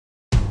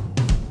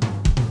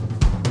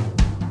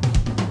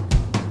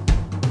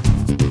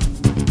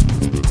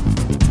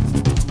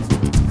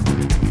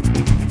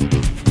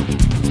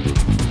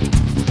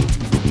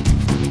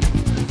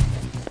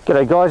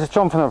G'day guys, it's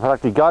John from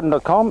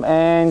theproductivegarden.com,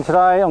 and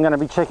today I'm going to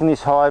be checking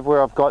this hive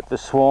where I've got the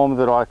swarm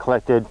that I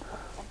collected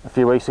a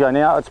few weeks ago.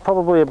 Now it's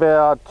probably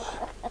about,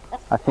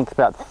 I think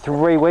about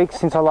 3 weeks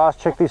since I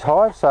last checked this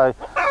hive, so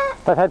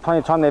they've had plenty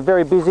of time. They're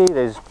very busy,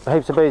 there's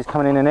heaps of bees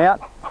coming in and out.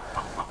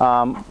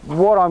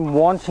 What I'm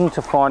wanting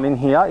to find in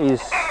here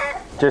is,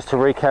 just to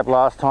recap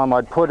last time,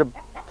 I'd put a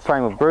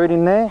frame of brood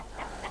in there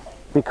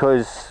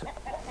because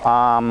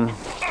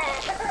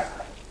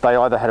they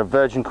either had a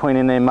virgin queen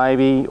in there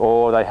maybe,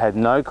 or they had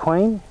no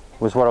queen,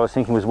 was what I was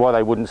thinking was why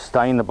they wouldn't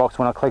stay in the box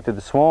when I collected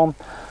the swarm.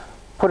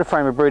 Put a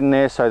frame of brood in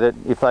there so that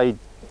if they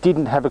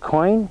didn't have a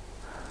queen,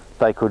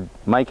 they could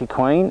make a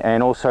queen,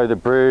 and also the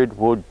brood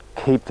would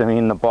keep them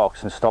in the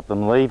box and stop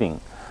them leaving.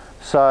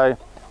 So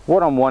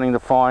what I'm wanting to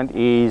find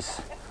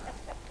is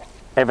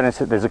evidence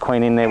that there's a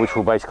queen in there, which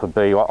will basically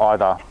be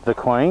either the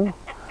queen,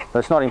 but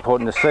it's not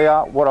important to see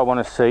her. What I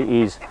want to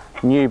see is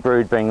new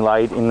brood being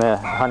laid in the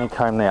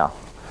honeycomb now.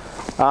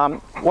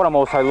 What I'm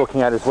also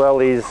looking at as well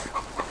is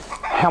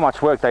how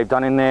much work they've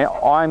done in there.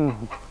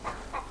 I'm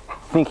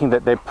thinking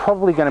that they're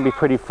probably going to be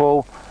pretty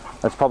full.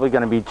 It's probably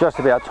going to be just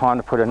about time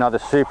to put another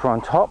super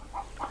on top,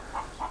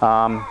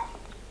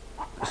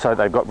 so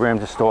they've got room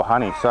to store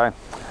honey. So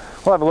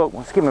we'll have a look.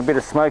 Let's give them a bit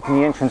of smoke in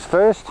the entrance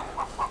first.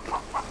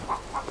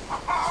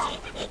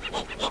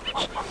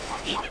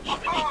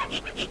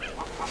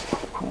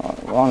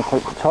 Line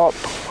clip the top.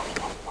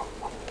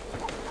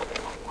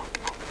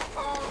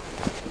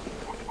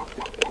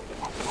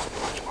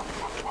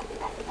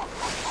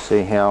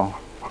 See how,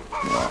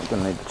 I'm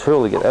going to need the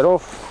tool to get that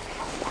off.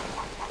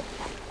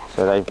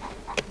 So they've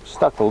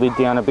stuck the lid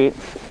down a bit.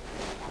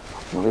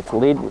 Lift the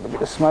lid with a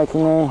bit of smoke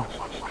in there.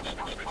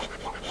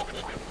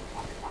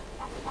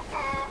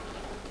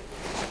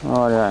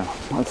 Righto,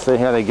 let's see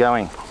how they're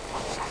going.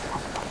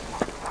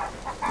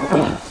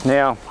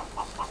 Now,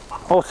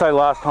 also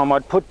last time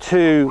I'd put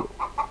two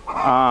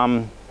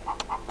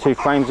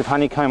frames of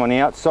honeycomb on the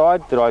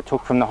outside that I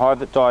took from the hive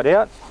that died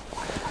out,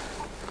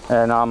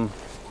 and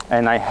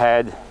they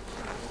had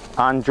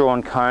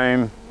undrawn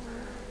comb,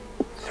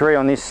 3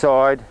 on this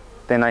side,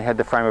 then they had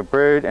the frame of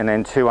brood, and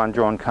then 2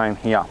 undrawn comb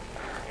here.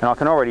 And I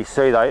can already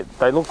see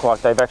they look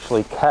like they've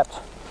actually capped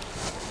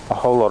a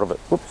whole lot of it.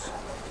 Whoops.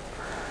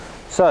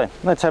 So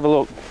let's have a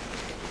look.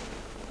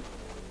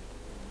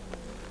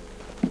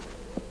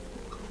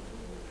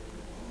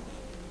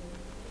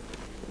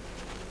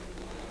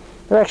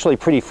 They're actually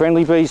pretty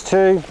friendly bees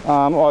too.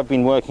 I've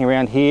been working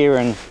around here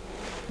and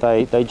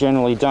they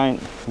generally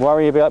don't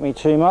worry about me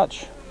too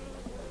much.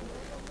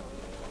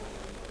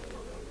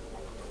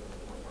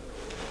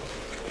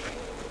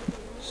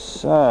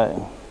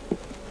 So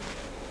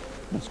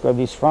let's grab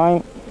this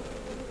frame,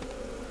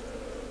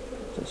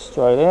 just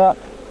straight out.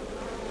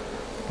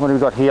 What have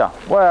we got here?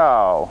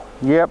 Wow,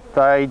 yep,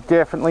 they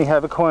definitely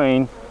have a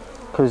queen,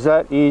 because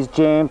that is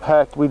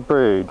jam-packed with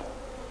brood.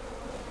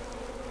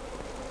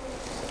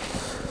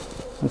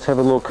 Let's have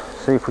a look,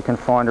 see if we can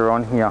find her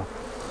on here.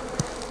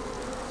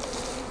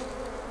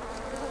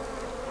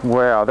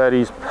 Wow, that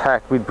is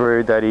packed with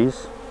brood, that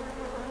is.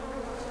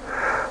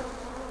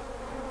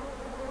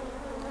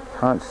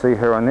 Can't see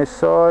her on this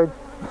side.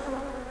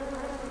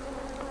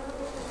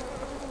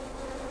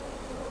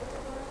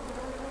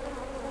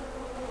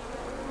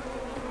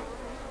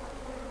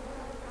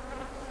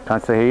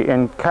 Can't see here,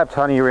 and capped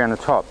honey around the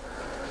top.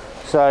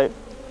 So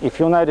if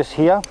you'll notice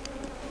here,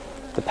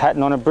 the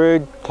pattern on a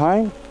brood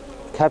comb,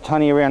 capped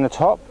honey around the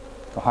top,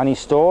 the honey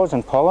stores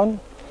and pollen,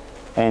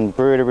 and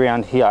brood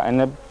around here.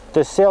 And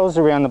the cells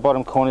around the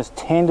bottom corners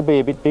tend to be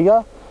a bit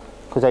bigger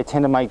because they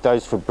tend to make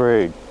those for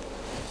brood.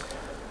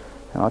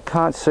 Now, I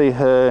can't see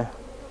her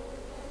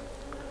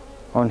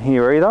on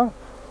here either,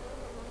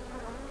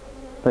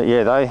 but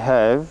yeah, they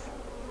have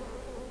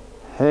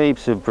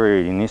heaps of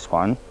brood in this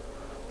one.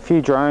 A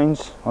few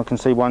drones, I can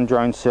see one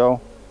drone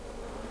cell,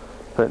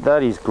 but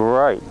that is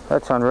great,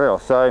 that's unreal.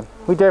 So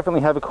we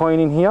definitely have a queen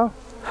in here,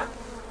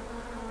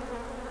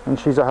 and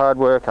she's a hard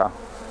worker.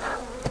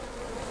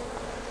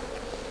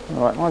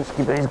 Alright, I'll just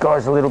give these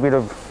guys a little bit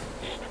of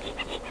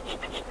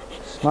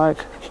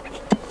smoke,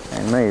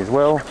 and me as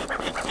well.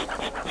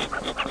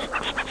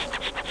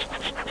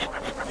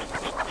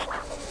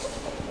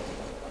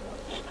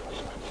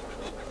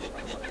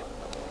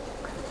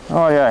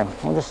 Oh yeah,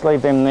 I'll just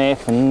leave them there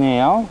for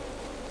now.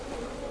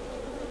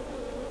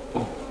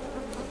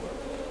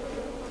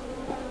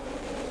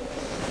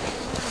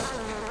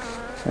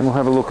 And we'll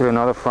have a look at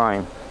another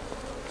frame.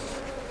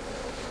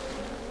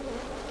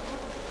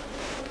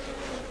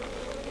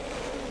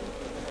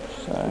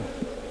 So,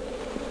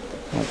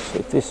 let's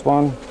set this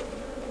one.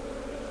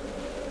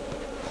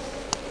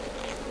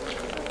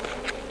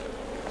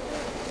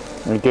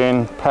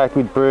 Again, packed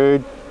with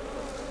brood.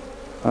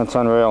 That's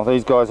unreal.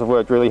 These guys have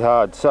worked really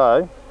hard.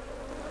 So,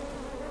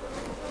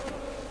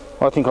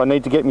 I think I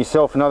need to get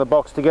myself another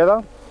box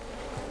together.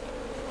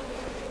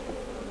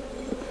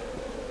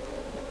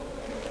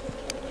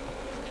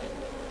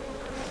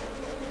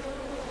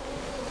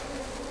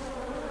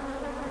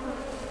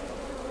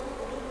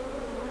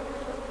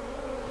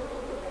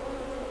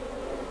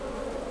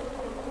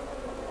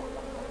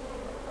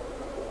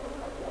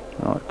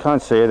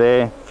 Can't see her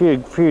there.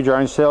 Few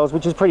drone cells,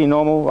 which is pretty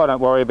normal. I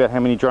don't worry about how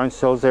many drone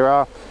cells there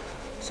are.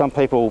 Some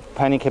people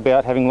panic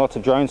about having lots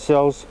of drone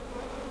cells.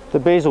 The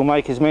bees will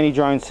make as many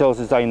drone cells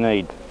as they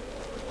need.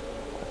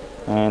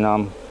 And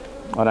I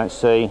don't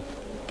see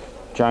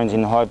drones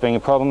in the hive being a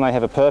problem. They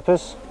have a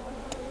purpose,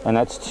 and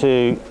that's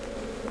to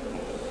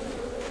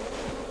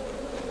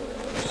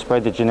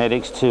spread the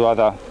genetics to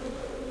other.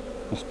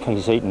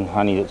 He's eating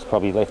honey that's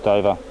probably left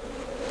over.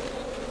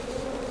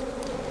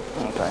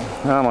 Okay,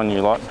 I'm on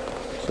you lot.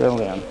 Settle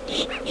down.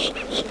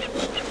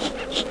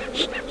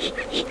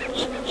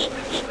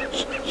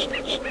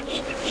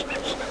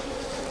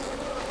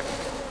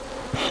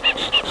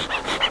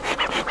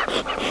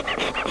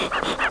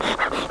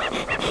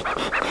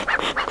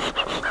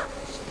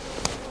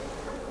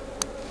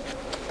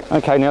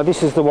 Okay, now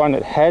this is the one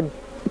that had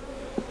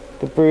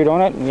the brood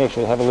on it, and you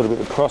actually have a little bit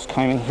of cross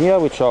combing here,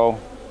 which I'll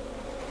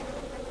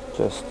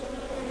just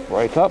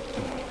break up.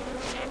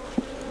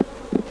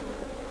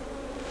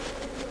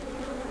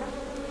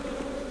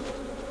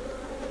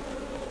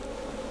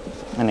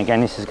 And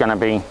again, this is going to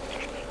be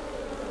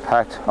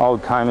packed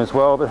old comb as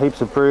well, but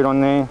heaps of brood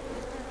on there.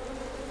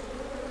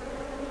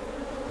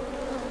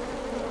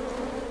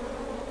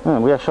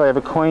 And we actually have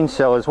a queen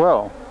cell as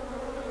well,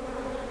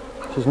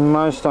 which is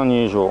most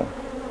unusual.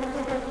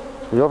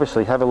 We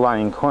obviously have a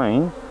laying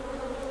queen.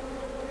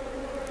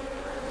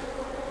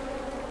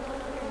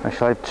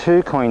 Actually, I have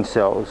 2 queen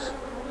cells.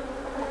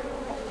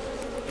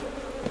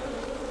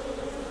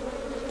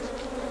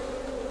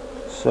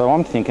 So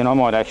I'm thinking I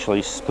might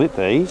actually split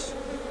these.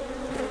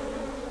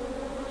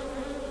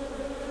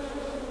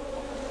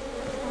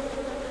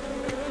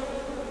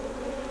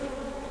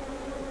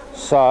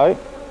 So,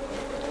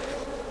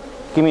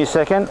 give me a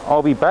second,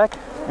 I'll be back,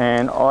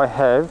 and I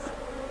have,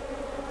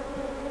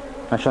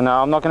 actually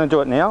no, I'm not going to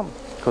do it now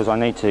because I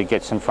need to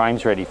get some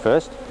frames ready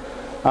first.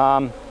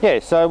 Yeah,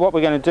 so what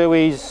we're going to do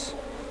is,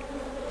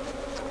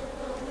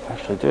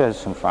 actually do have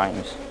some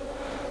frames.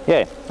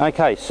 Yeah,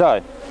 okay,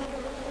 so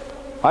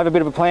I have a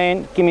bit of a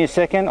plan. Give me a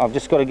second, I've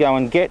just got to go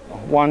and get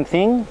one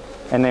thing,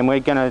 and then we're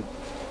going to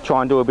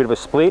try and do a bit of a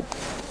split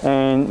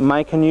and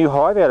make a new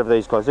hive out of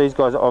these guys. These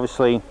guys are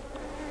obviously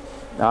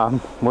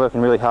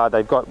working really hard.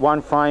 They've got one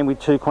frame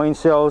with 2 queen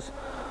cells.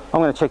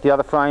 I'm going to check the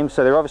other frames.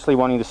 So they're obviously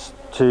wanting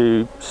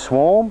to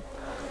swarm.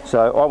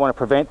 So I want to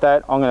prevent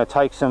that. I'm going to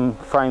take some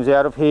frames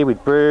out of here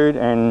with brood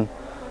and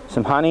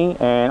some honey,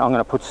 and I'm going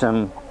to put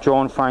some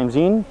drawn frames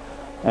in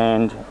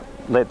and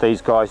let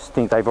these guys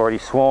think they've already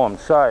swarmed.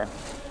 So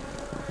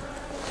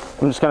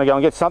I'm just going to go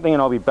and get something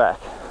and I'll be back.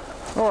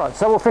 Alright,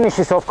 so we'll finish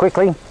this off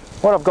quickly.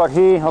 What I've got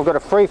here, I've got a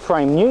free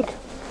frame nuke,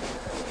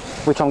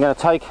 which I'm going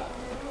to take.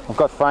 I've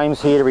got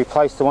frames here to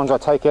replace the ones I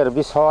take out of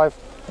this hive.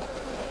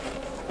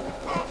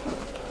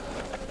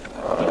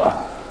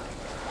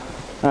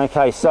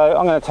 Okay, so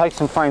I'm going to take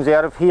some frames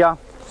out of here,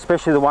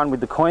 especially the one with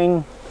the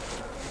queen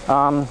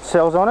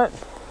cells on it.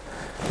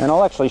 And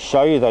I'll actually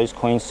show you those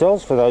queen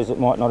cells for those that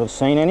might not have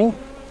seen any.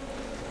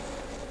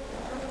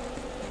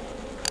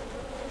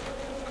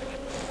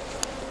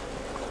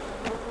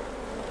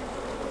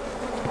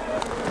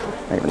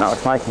 Even though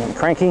it's making them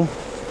cranky.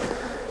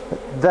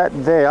 That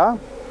there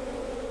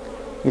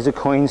is a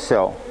queen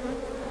cell.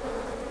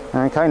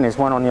 Okay, and there's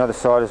one on the other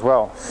side as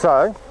well.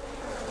 So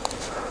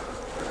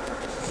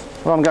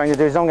what I'm going to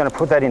do is I'm going to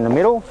put that in the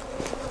middle.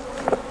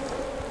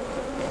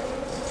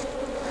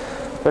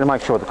 Better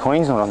make sure the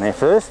queen's not on there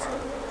first.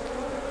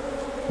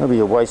 That'll be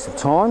a waste of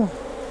time.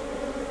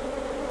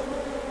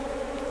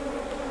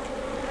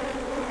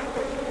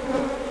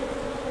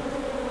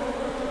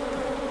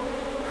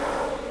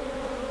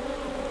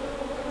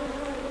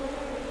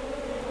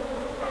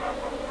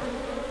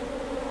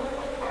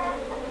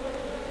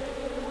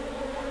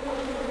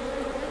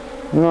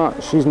 No,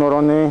 she's not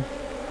on there.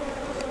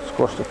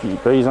 Squashed a few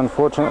bees,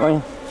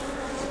 unfortunately.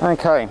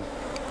 Okay,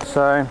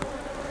 so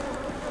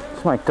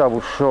let's make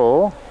double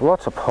sure.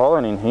 Lots of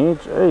pollen in here,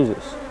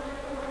 Jesus.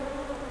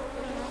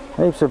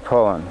 Heaps of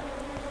pollen.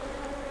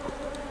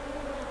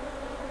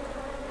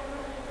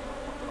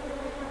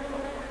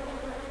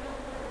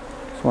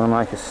 Just want to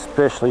make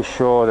especially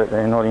sure that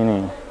they're not in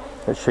here,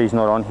 that she's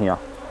not on here.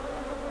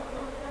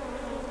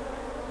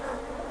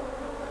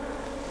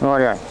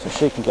 Rightio, so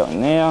she can go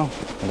in there,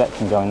 and that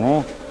can go in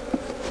there.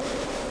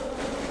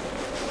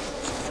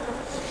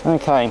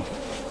 Okay,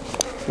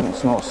 didn't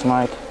smell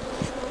smoke.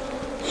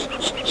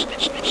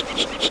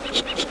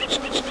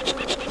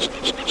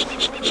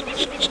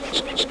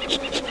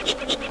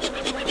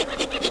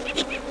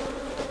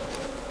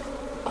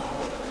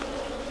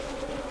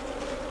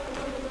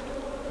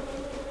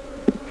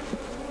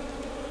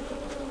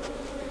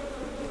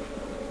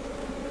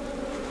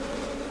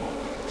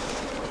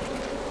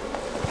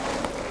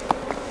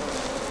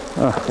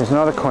 Oh, there's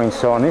another queen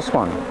cell on this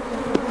one.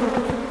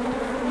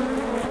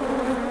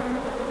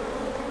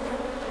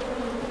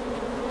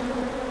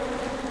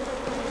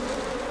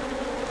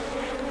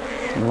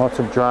 And lots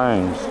of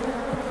drones.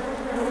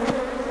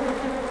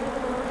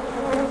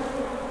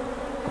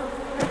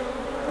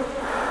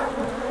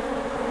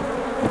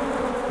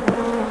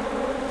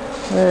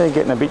 They're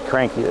getting a bit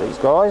cranky, these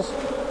guys.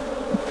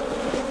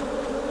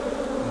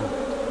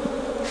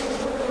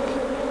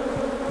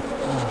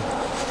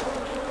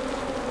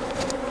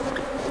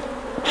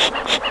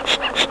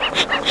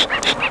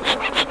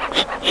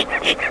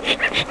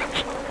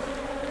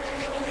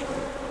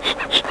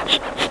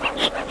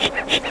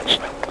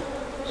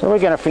 So we're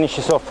going to finish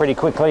this off pretty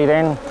quickly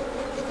then.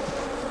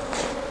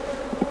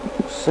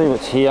 See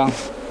what's here.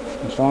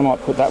 So I might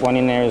put that one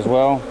in there as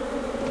well,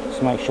 just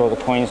to make sure the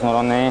queen's not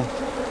on there.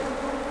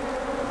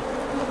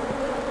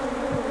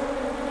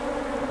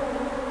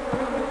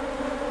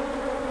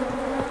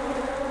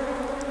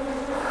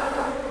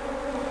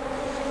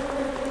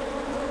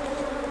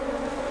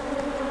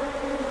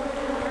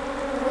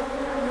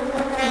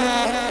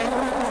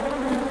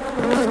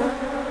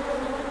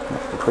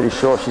 I'm pretty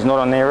sure she's not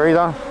on there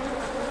either.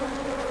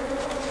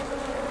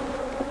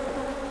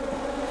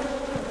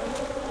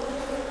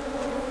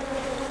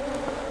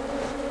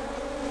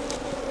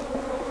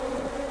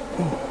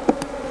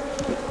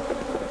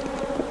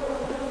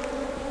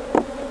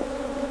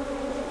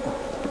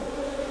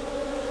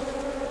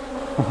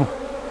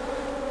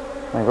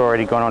 They've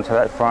already gone onto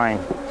that frame.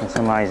 It's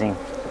amazing.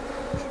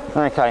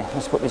 Okay,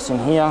 let's put this in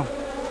here.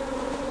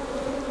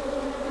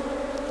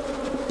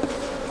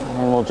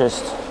 And we'll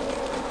just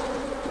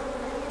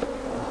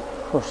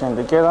push them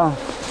together.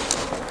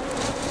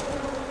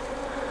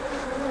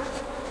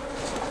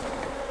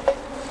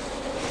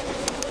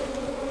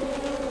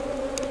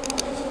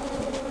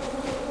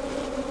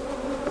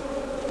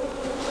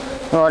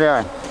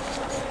 Rightio.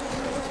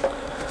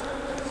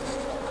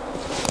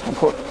 I'll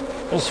put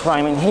this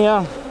frame in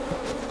here.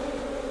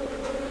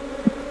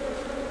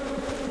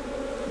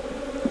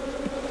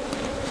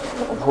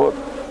 I'll put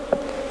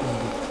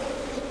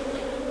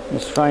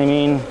this frame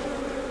in.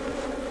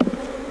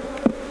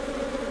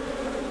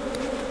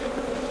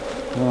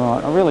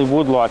 Right, I really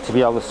would like to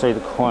be able to see the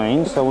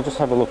queen, so we'll just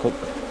have a look at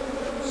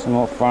some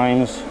more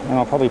frames, and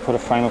I'll probably put a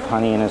frame of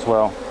honey in as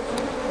well.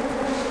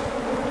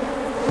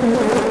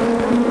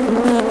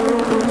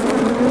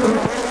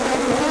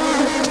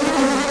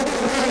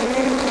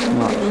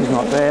 Right, she's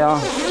not there.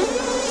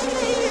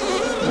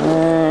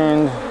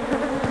 And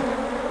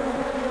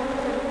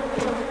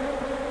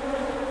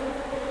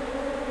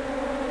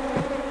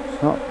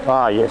it's not,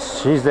 ah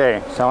yes, she's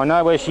there. So I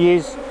know where she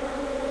is.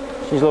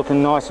 She's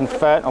looking nice and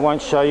fat. I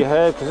won't show you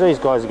her because these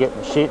guys are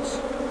getting shits.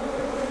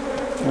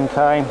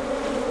 Okay.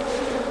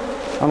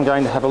 I'm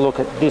going to have a look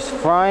at this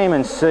frame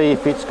and see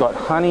if it's got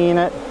honey in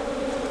it.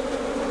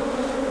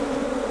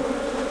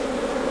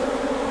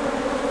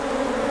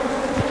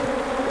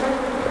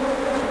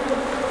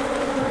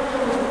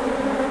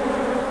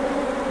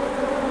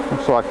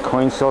 Looks like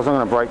queen cells. I'm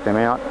going to break them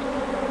out.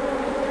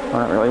 I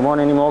don't really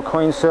want any more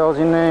queen cells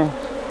in there.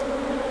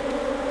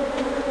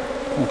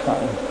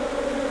 Okay.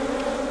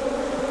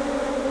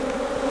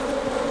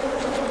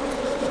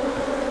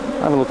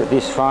 Have a look at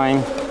this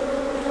frame,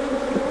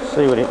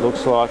 see what it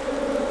looks like.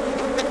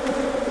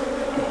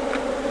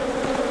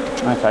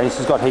 Okay, this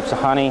has got heaps of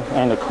honey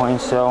and a queen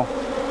cell.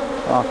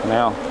 Fucking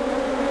hell.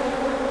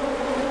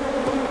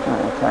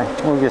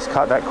 Okay, we'll just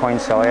cut that queen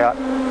cell out,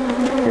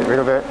 get rid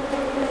of it.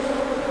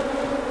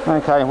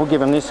 Okay, we'll give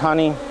them this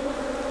honey.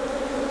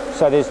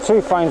 So there's 2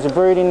 frames of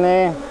brood in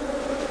there,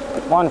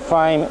 1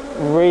 frame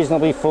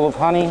reasonably full of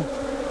honey.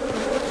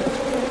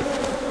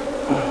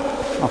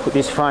 I'll put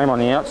this frame on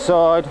the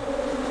outside.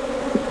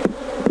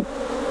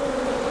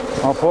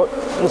 I'll put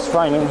this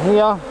frame in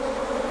here. I'll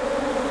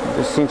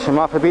just cinch them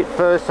up a bit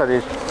first so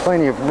there's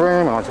plenty of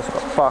room. I just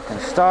got fucking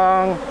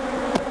stung,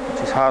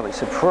 which is hardly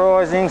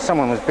surprising.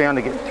 Someone was bound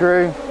to get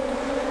through.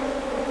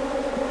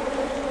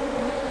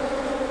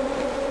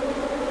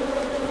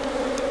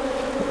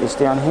 Put this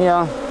down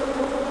here.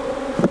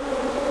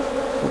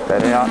 Put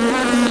that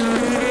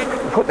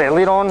out. Put their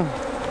lid on.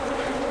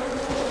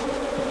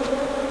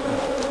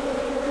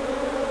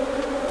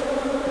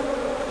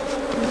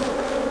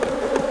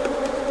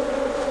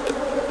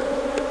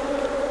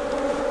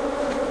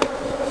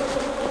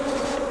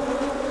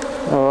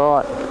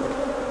 Alright,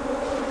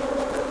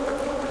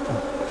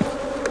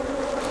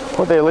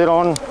 put their lid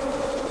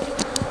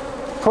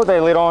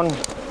on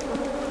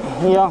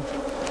here.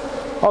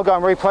 I'll go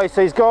and replace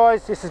these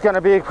guys. This is going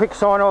to be a quick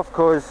sign off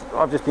because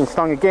I've just been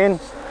stung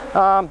again.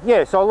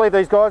 Yeah, so I'll leave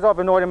these guys. I've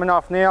annoyed them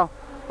enough now.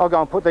 I'll go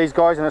and put these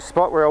guys in a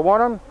spot where I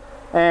want them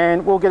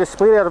and we'll get a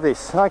split out of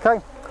this.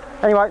 Okay,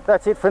 anyway,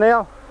 that's it for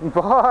now.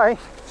 Bye.